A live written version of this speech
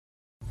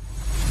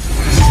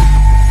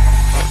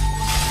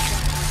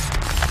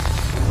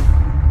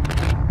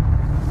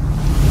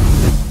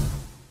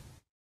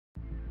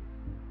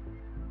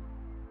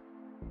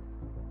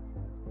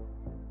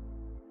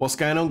What's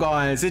going on,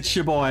 guys? It's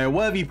your boy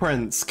Worthy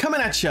Prince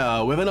coming at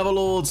ya with another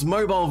Lords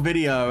mobile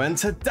video, and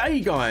today,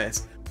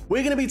 guys,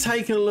 we're going to be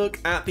taking a look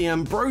at the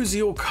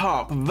Ambrosial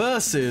Cup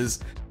versus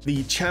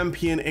the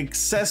Champion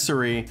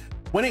Accessory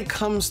when it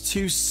comes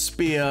to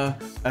spear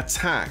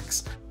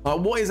attacks.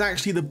 What is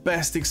actually the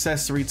best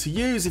accessory to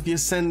use if you're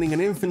sending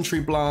an infantry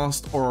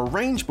blast or a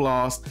range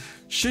blast?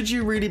 Should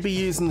you really be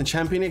using the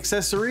Champion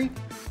Accessory,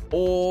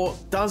 or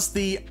does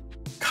the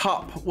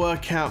Cup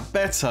work out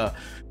better?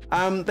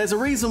 There's a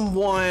reason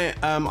why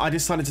I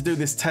decided to do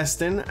this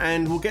testing,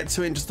 and we'll get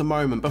to it in just a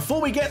moment.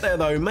 Before we get there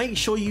though, make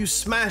sure you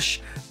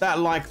smash that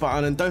like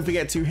button and don't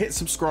forget to hit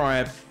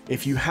subscribe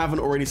if you haven't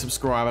already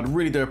subscribed. I'd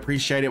really do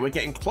appreciate it. We're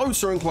getting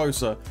closer and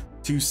closer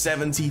to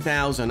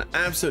 70,000.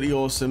 Absolutely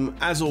awesome.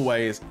 As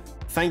always,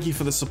 thank you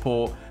for the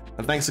support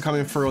and thanks for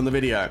coming through on the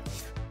video.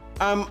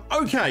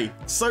 Okay,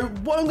 so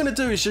what I'm going to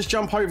do is just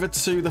jump over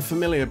to the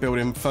familiar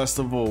building first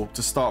of all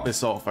to start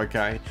this off,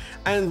 okay?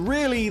 And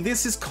really,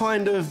 this is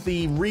kind of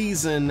the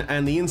reason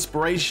and the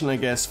inspiration, I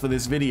guess, for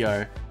this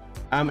video.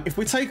 If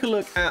we take a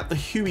look at the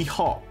Huey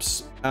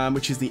Hops,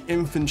 which is the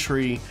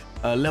infantry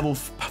level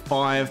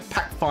 5,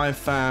 pack 5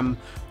 fam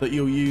that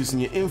you'll use in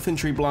your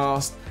infantry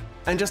blast,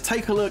 and just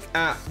take a look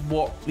at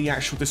what the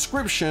actual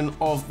description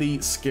of the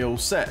skill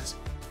says.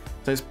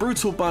 So it's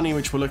Brutal Bunny,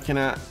 which we're looking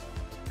at.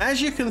 As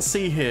you can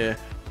see here,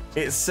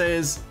 it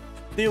says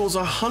deals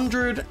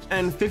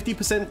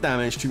 150%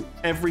 damage to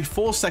every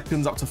 4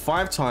 seconds up to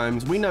 5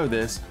 times. We know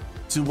this,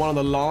 to one of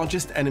the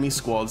largest enemy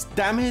squads.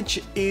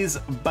 Damage is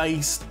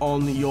based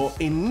on your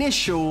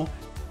initial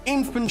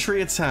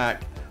infantry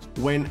attack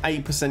when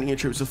 8% of your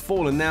troops have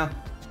fallen. Now,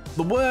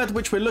 the word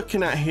which we're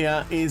looking at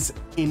here is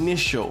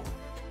initial,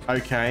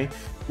 okay?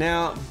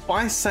 Now,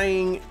 by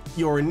saying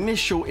your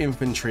initial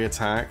infantry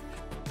attack,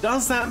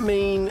 does that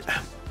mean,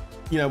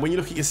 you know, when you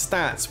look at your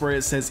stats where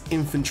it says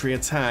infantry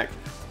attack,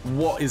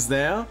 what is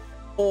there?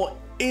 Or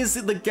is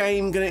it the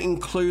game going to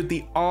include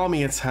the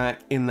army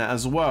attack in that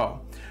as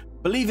well?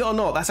 Believe it or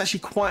not, that's actually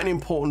quite an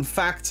important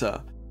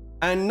factor.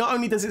 And not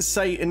only does it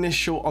say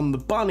initial on the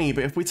bunny,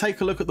 but if we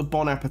take a look at the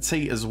Bon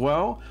Appetit as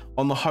well,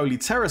 on the Holy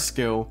Terror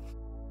skill,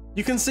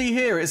 you can see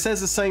here it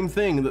says the same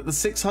thing, that the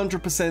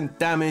 600%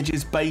 damage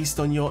is based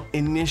on your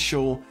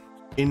initial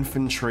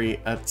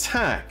infantry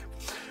attack.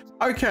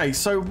 Okay,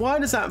 so why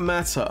does that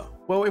matter?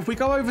 Well, if we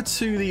go over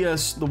to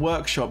the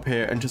workshop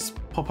here and just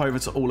pop over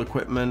to all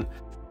equipment,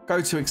 go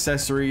to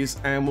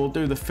accessories, and we'll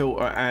do the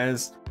filter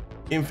as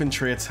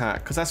infantry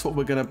attack, because that's what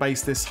we're going to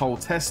base this whole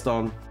test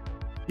on.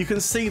 You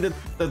can see that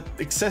the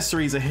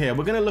accessories are here.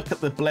 We're going to look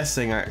at the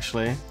blessing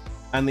actually,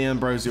 and the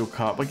Ambrosial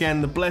Cup. Again,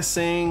 the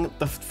blessing,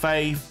 the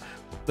faith,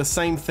 the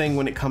same thing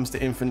when it comes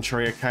to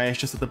infantry, okay? It's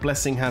just that the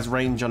blessing has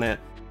range on it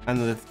and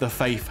the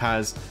faith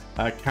has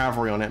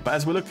cavalry on it. But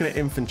as we're looking at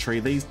infantry,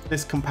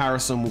 this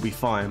comparison will be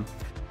fine.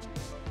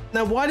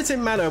 Now, why does it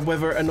matter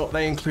whether or not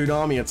they include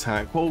army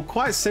attack? Well,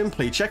 quite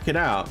simply, check it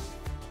out.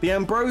 The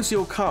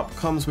Ambrosial Cup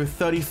comes with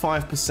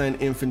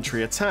 35%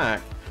 infantry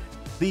attack.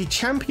 The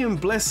Champion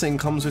Blessing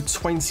comes with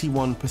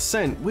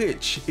 21%,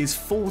 which is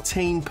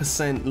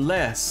 14%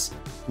 less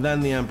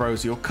than the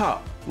Ambrosial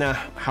Cup. Now,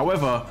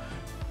 however,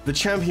 the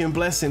Champion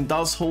Blessing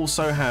does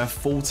also have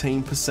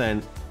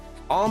 14%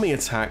 army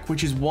attack,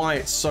 which is why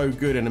it's so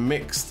good in a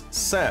mixed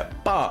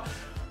set. But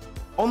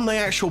on the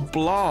actual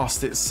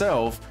blast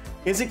itself,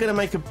 is it going to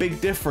make a big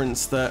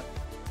difference that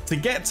to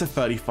get to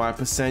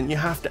 35%, you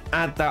have to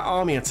add that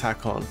army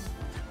attack on?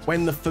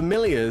 When the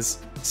familiars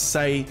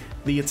say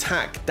the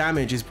attack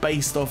damage is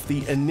based off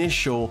the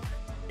initial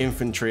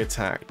infantry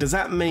attack, does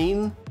that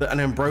mean that an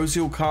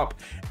Ambrosial Cup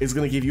is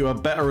going to give you a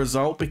better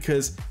result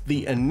because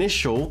the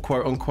initial,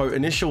 quote unquote,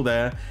 initial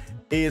there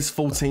is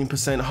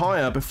 14%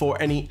 higher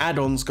before any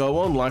add-ons go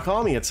on like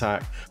army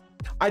attack?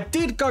 I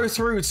did go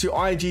through to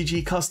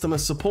IGG customer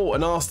support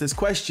and ask this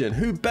question.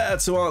 Who better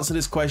to answer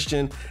this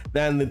question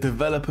than the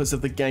developers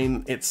of the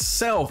game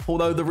itself?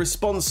 Although the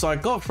response I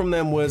got from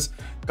them was,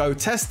 go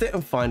test it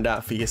and find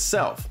out for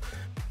yourself.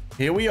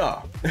 Here we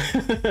are.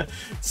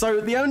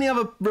 So the only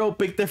other real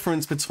big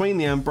difference between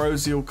the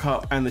Ambrosial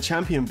Cup and the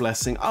Champion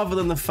Blessing, other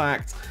than the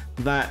fact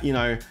that, you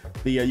know,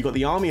 you got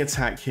the army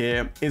attack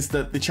here, is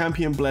that the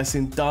Champion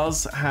Blessing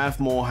does have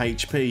more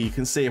HP. You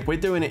can see if we're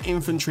doing an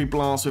infantry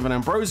blast with an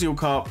Ambrosial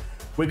Cup,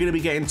 we're going to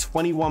be getting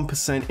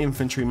 21%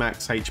 infantry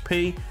max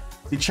HP.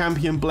 The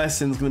Champion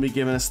Blessing is going to be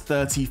giving us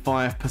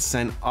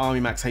 35% army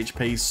max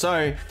HP.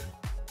 So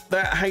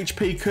that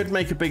HP could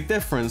make a big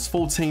difference.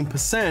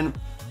 14%,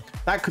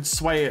 that could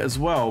sway it as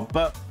well.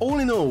 But all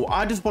in all,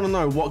 I just want to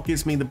know what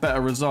gives me the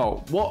better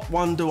result. What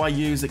one do I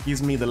use that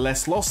gives me the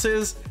less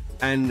losses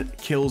and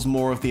kills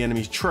more of the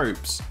enemy's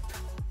troops?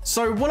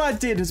 So what I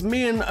did is,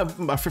 me and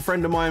a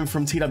friend of mine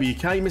from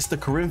TWK, Mr.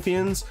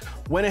 Corinthians,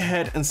 went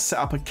ahead and set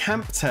up a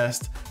camp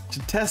test to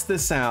test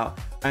this out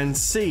and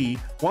see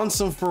once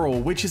and for all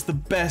which is the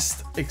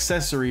best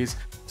accessories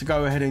to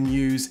go ahead and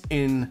use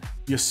in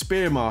your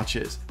spear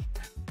marches.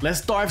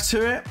 Let's dive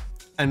to it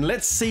and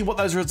let's see what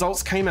those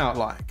results came out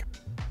like.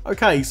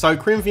 Okay, so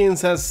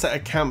Corinthians has set a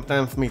camp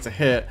down for me to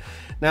hit.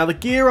 Now the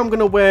gear I'm going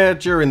to wear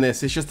during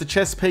this is just the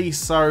chest piece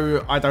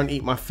so I don't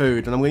eat my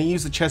food. And I'm going to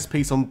use the chest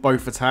piece on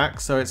both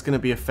attacks, so it's going to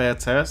be a fair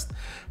test.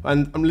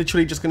 And I'm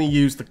literally just going to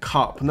use the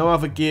cup. No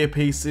other gear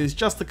pieces,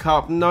 just the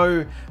cup,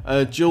 no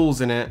jewels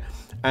in it.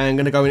 And I'm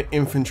going to go in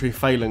infantry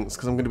phalanx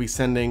because I'm going to be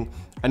sending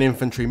an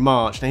infantry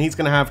march. Now he's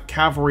going to have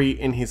cavalry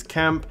in his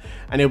camp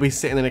and he'll be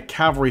sitting in a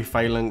cavalry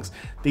phalanx.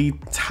 The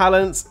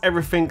talents,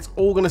 everything's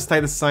all going to stay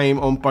the same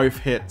on both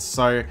hits,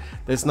 so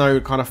there's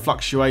no kind of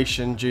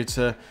fluctuation due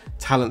to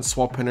talent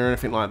swapping or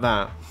anything like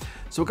that.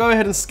 So we'll go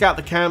ahead and scout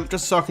the camp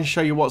just so I can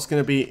show you what's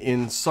going to be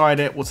inside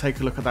it. We'll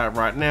take a look at that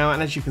right now,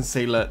 and as you can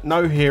see, look,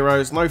 no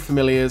heroes, no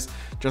familiars,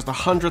 just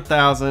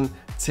 100,000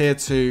 tier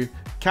 2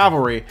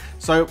 cavalry.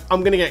 So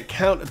I'm going to get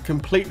countered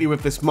completely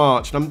with this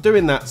march, and I'm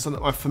doing that so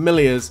that my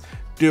familiars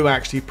do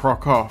actually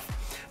proc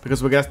off,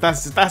 because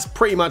that's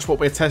pretty much what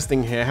we're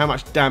testing here, how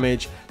much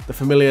damage the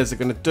familiars are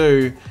going to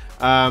do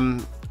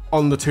on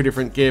the two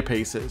different gear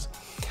pieces.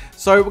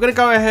 So we're going to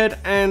go ahead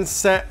and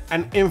set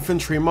an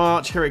infantry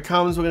march. Here it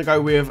comes. We're going to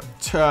go with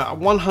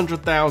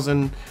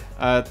 100,000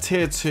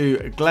 tier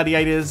 2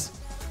 gladiators.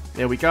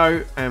 There we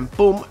go, and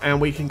boom,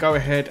 and we can go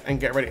ahead and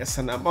get ready to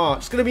send that march.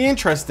 It's going to be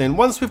interesting.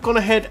 Once we've gone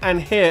ahead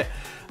and hit,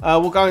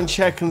 we'll go and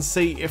check and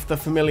see if the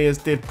familiars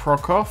did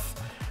proc off,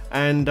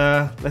 and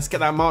let's get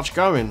that march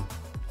going.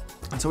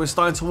 So we're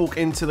starting to walk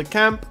into the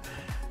camp,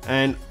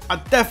 and I'm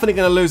definitely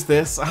going to lose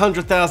this.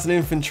 100,000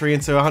 infantry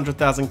into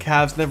 100,000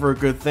 cavs, never a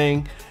good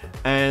thing.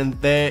 And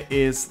there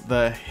is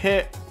the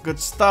hit. Good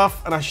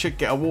stuff, and I should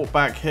get a walk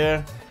back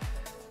here.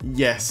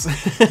 Yes,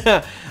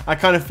 I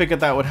kind of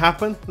figured that would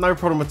happen. No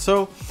problem at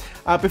all.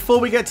 Before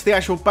we get to the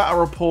actual battle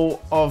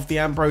report of the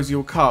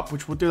Ambrosial Cup,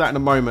 which we'll do that in a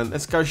moment,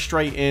 let's go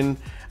straight in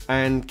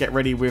and get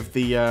ready with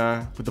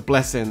the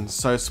blessings.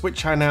 So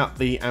switching out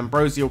the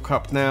Ambrosial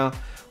Cup now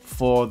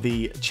for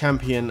the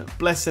champion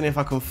blessing, if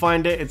I can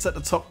find it. It's at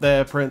the top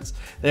there, Prince.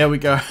 There we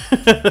go.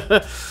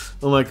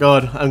 Oh my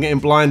god, I'm getting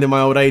blind in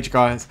my old age,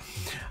 guys.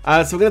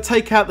 So we're going to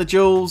take out the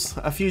jewels,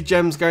 a few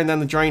gems going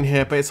down the drain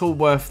here, but it's all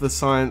worth the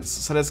science.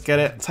 So let's get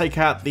it. Take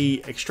out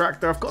the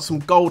extractor. I've got some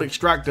gold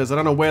extractors. I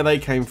don't know where they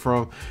came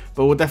from,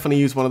 but we'll definitely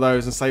use one of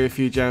those and save a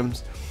few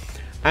gems.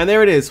 And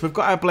there it is. We've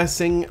got our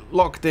blessing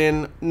locked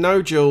in,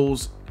 no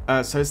jewels.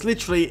 So it's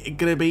literally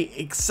going to be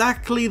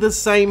exactly the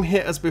same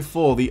hit as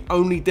before. The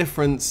only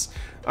difference,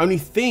 only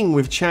thing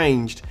we've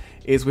changed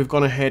is we've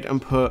gone ahead and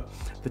put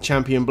the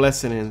champion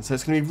blessing in. So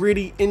it's going to be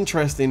really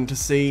interesting to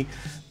see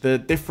the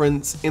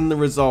difference in the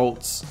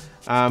results,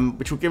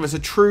 which will give us a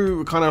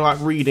true kind of like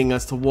reading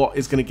as to what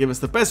is going to give us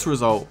the best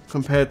result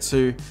compared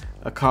to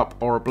a cup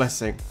or a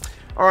blessing.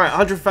 Alright,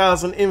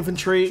 100,000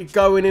 infantry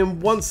going in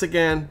once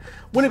again.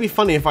 Wouldn't it be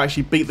funny if I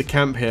actually beat the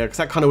camp here? Because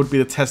that kind of would be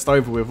the test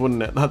over with,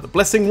 wouldn't it? The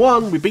blessing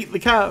won, we beat the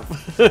camp.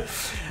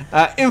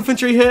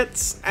 Infantry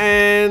hits,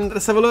 and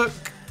let's have a look.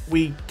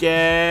 We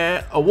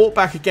get a walk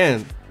back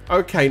again.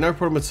 Okay, no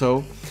problem at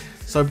all.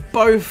 So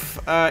both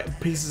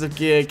pieces of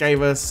gear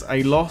gave us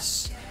a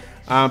loss.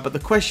 But the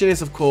question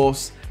is, of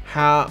course,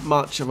 how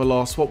much of a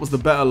loss? What was the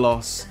better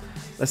loss?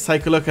 Let's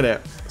take a look at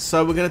it.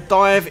 So we're going to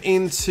dive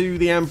into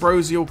the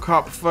Ambrosial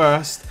Cup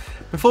first.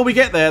 Before we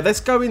get there, let's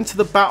go into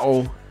the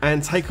battle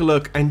and take a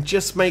look and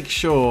just make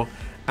sure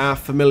our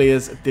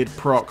familiars did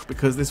proc,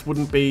 because this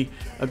wouldn't be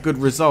a good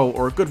result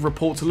or a good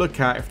report to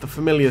look at if the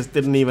familiars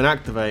didn't even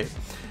activate.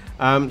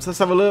 So let's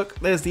have a look.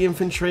 There's the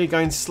infantry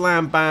going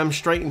slam bam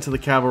straight into the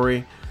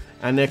cavalry.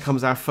 And there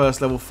comes our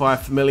first level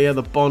 5 familiar,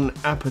 the Bon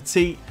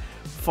Appetit,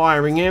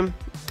 firing in.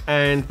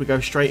 And we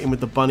go straight in with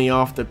the bunny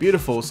after.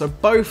 Beautiful. So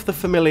both the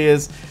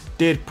familiars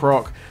did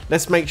proc.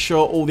 Let's make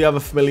sure all the other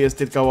familiars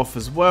did go off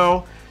as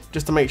well,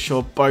 just to make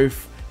sure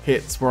both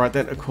hits were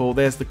identical.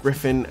 There's the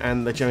Griffin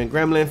and the Gemming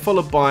Gremlin,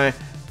 followed by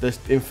the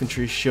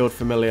infantry shield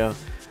familiar.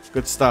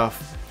 Good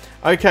stuff.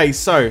 Okay,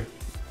 so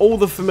all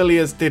the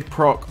familiars did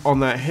proc on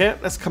that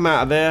hit. Let's come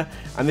out of there,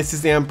 and this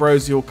is the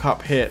Ambrosial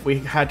Cup hit. We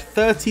had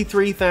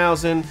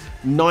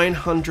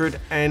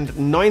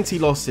 33,990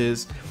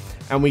 losses,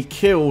 and we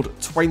killed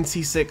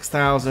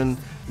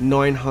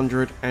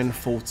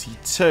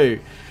 26,942.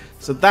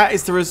 So that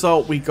is the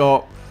result we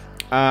got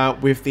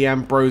with the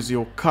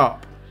Ambrosial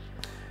Cup.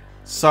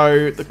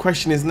 So the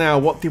question is now,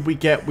 what did we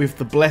get with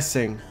the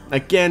blessing?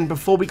 Again,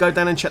 before we go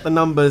down and check the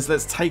numbers,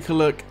 let's take a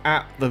look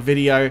at the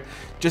video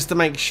just to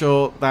make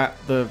sure that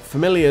the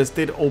familiars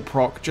did all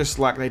proc just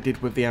like they did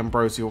with the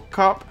Ambrosial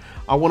Cup.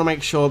 I want to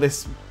make sure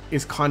this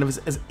is kind of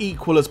as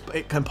equal as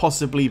it can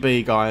possibly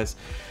be, guys.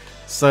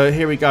 So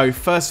here we go.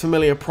 First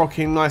familiar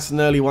procking nice and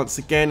early once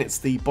again. It's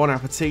the Bon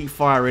Appetit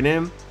firing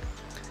in.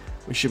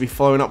 We should be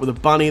following up with a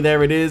bunny.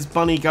 There it is.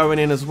 Bunny going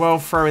in as well,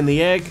 throwing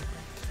the egg.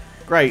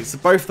 Great. So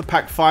both the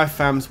pack 5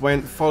 fams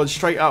went, followed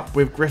straight up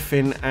with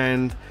Griffin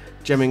and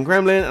Gemming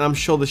Gremlin. And I'm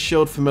sure the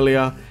shield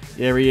familiar,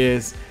 here he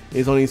is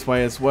on his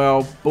way as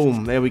well.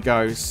 Boom. There we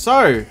go.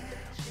 So,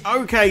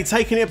 okay,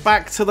 taking it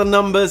back to the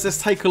numbers, let's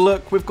take a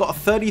look. We've got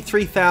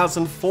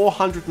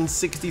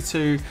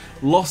 33,462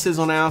 losses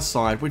on our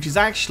side, which is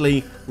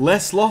actually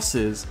less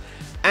losses.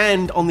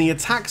 And on the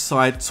attack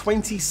side,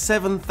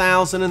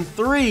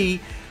 27,003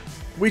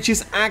 which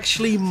is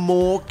actually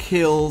more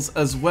kills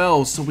as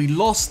well. So we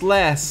lost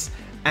less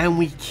and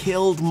we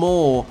killed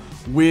more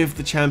with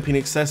the champion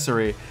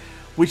accessory,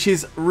 which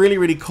is really,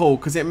 really cool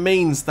because it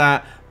means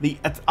that the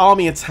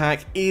army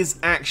attack is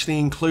actually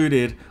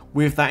included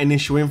with that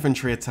initial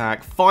infantry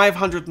attack.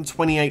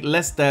 528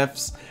 less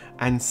deaths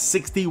and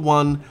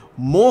 61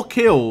 more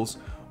kills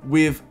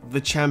with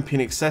the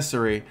champion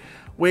accessory,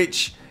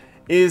 which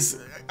is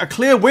a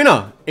clear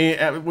winner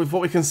with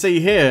what we can see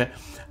here.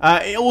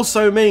 It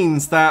also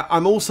means that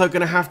I'm also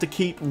going to have to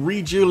keep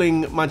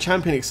redueling my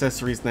champion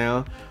accessories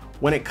now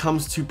when it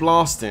comes to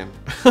blasting.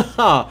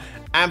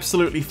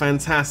 Absolutely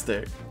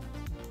fantastic.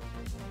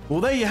 Well,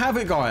 there you have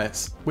it,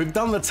 guys. We've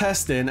done the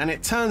testing, and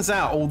it turns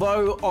out,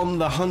 although on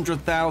the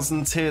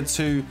 100,000 tier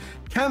 2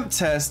 camp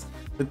test,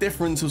 the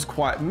difference was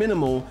quite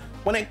minimal,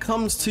 when it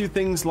comes to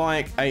things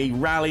like a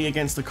rally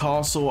against a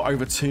castle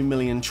over 2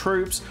 million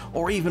troops,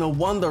 or even a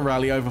wonder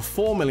rally over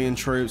 4 million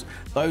troops,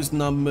 those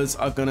numbers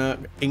are gonna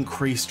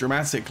increase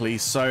dramatically.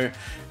 So,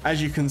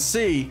 as you can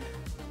see,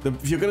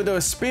 if you're gonna do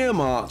a spear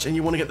march and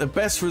you wanna get the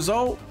best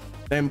result,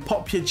 then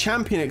pop your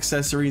champion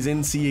accessories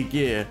into your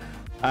gear.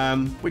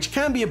 Which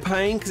can be a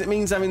pain because it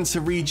means having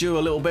to redo a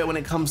little bit when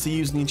it comes to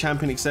using your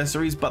champion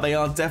accessories, but they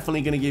are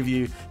definitely going to give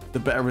you the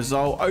better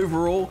result.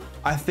 Overall,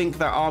 I think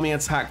that army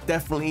attack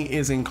definitely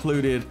is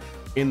included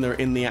in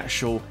the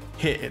actual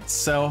hit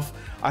itself.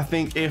 I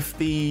think if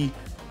the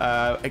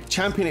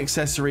champion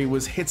accessory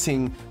was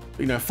hitting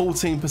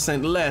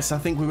 14% less, I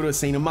think we would have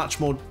seen a much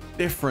more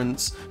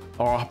difference,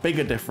 or a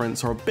bigger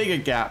difference, or a bigger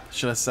gap,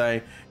 should I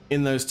say,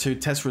 in those two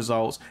test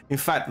results. In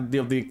fact,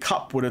 the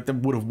cup would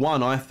have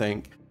won, I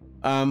think.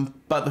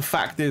 But the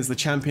fact is the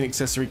champion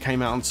accessory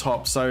came out on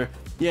top. So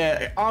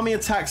yeah, army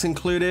attacks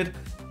included,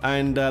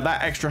 and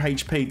that extra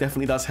HP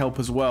definitely does help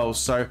as well.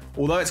 So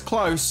although it's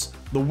close,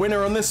 the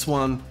winner on this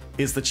one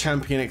is the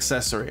champion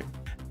accessory.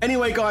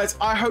 Anyway, guys,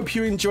 I hope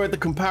you enjoyed the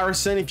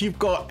comparison. If you've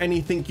got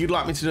anything you'd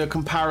like me to do a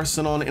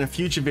comparison on in a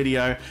future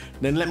video,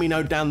 then let me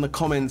know down in the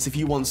comments if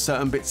you want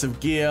certain bits of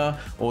gear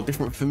or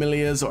different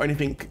familiars or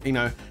anything,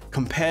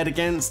 compared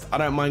against. I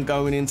don't mind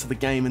going into the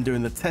game and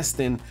doing the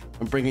testing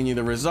and bringing you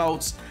the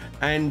results.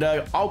 And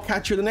I'll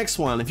catch you in the next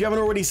one. If you haven't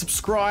already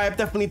subscribed,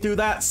 definitely do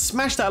that.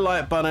 Smash that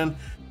like button,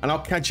 and I'll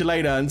catch you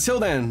later. Until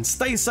then,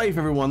 stay safe,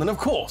 everyone. And of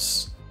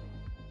course,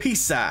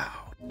 peace out.